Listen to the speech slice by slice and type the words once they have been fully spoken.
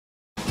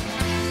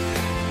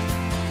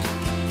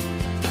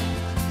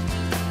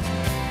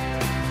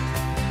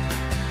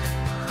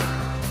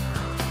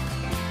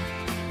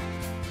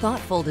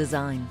thoughtful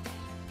design,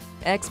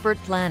 expert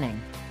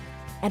planning,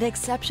 and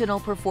exceptional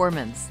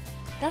performance.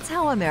 That's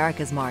how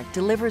AmericasMart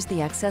delivers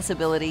the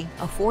accessibility,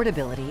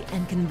 affordability,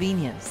 and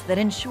convenience that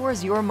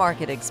ensures your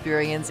market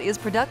experience is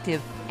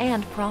productive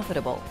and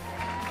profitable.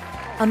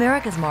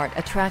 AmericasMart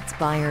attracts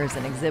buyers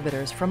and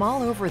exhibitors from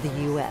all over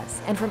the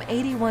U.S. and from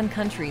 81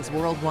 countries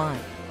worldwide.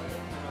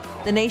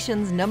 The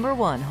nation's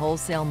 #1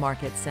 wholesale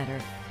market center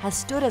has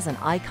stood as an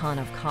icon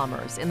of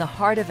commerce in the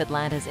heart of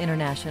Atlanta's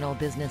International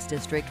Business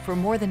District for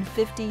more than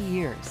 50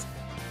 years.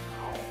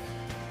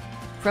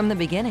 From the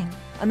beginning,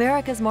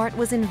 AmericasMart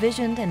was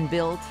envisioned and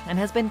built and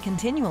has been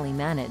continually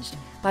managed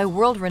by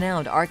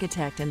world-renowned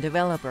architect and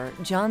developer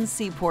John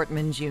C.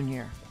 Portman,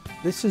 Jr.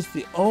 This is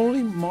the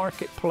only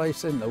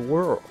marketplace in the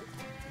world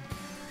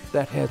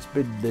that has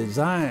been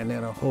designed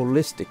in a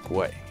holistic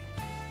way,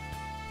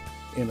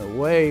 in a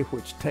way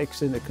which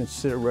takes into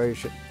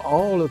consideration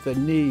all of the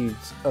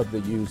needs of the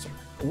user.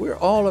 We're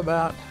all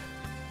about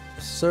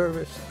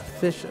service,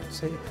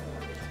 efficiency,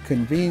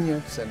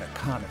 convenience, and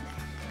economy.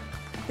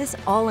 This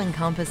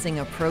all-encompassing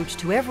approach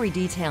to every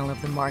detail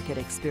of the market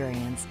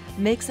experience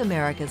makes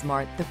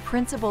AmericasMart the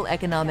principal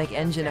economic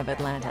engine of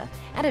Atlanta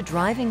and a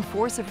driving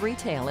force of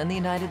retail in the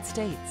United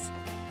States.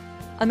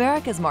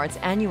 AmericasMart's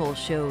annual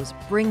shows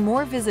bring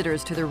more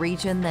visitors to the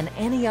region than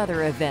any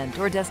other event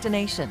or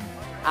destination.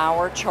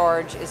 Our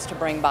charge is to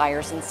bring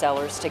buyers and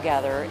sellers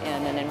together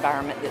in an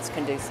environment that's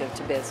conducive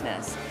to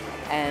business.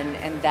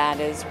 And that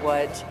is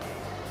what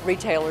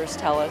retailers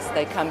tell us.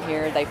 They come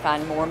here, they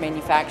find more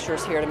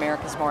manufacturers here at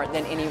AmericasMart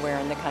than anywhere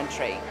in the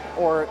country,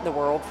 or the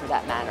world for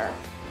that matter.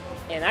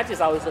 And I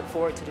just always look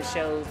forward to the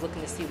shows,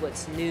 looking to see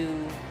what's new,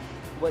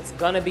 what's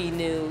gonna be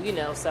new,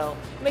 so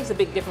it makes a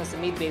big difference to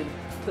me to be able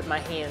to put my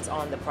hands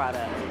on the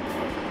product.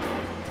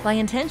 By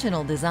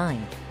intentional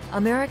design,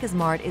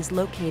 AmericasMart is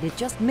located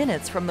just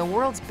minutes from the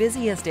world's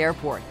busiest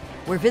airport,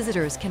 where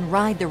visitors can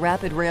ride the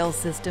rapid rail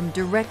system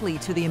directly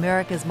to the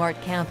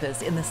AmericasMart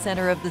campus in the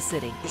center of the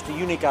city. Just a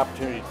unique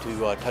opportunity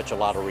to touch a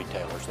lot of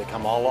retailers. They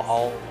come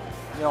all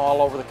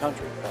over the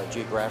country.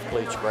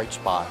 Geographically, it's a great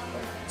spot.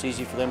 It's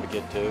easy for them to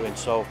get to, and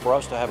so for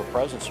us to have a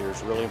presence here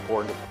is really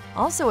important.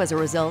 Also, as a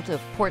result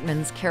of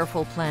Portman's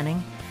careful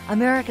planning,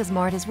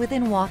 AmericasMart is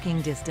within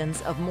walking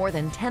distance of more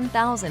than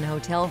 10,000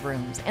 hotel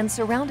rooms and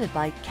surrounded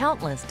by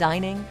countless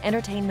dining,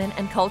 entertainment,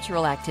 and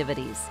cultural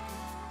activities.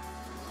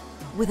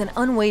 With an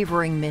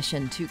unwavering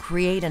mission to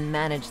create and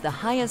manage the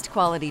highest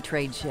quality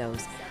trade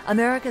shows,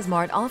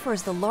 AmericasMart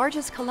offers the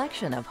largest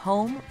collection of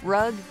home,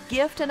 rug,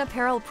 gift, and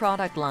apparel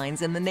product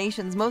lines in the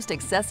nation's most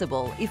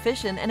accessible,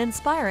 efficient, and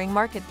inspiring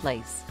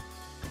marketplace.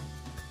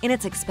 In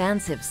its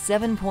expansive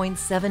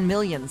 7.7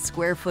 million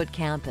square foot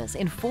campus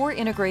in 4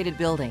 integrated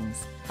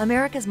buildings,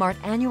 AmericasMart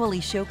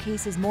annually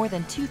showcases more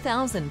than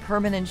 2,000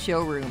 permanent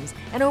showrooms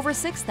and over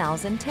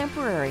 6,000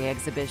 temporary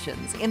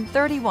exhibitions in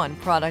 31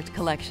 product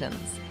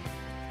collections.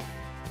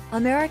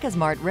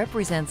 AmericasMart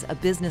represents a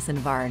business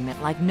environment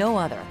like no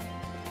other.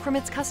 From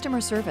its customer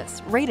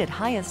service, rated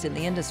highest in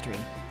the industry,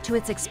 to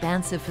its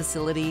expansive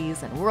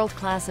facilities and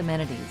world-class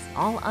amenities,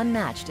 all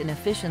unmatched in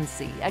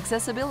efficiency,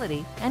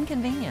 accessibility, and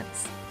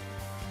convenience.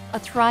 A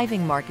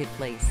thriving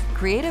marketplace,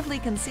 creatively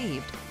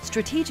conceived,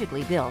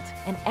 strategically built,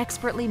 and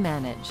expertly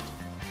managed.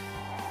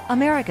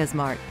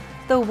 AmericasMart,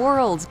 the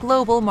world's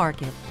global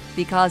market,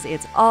 because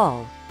it's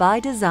all by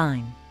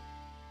design.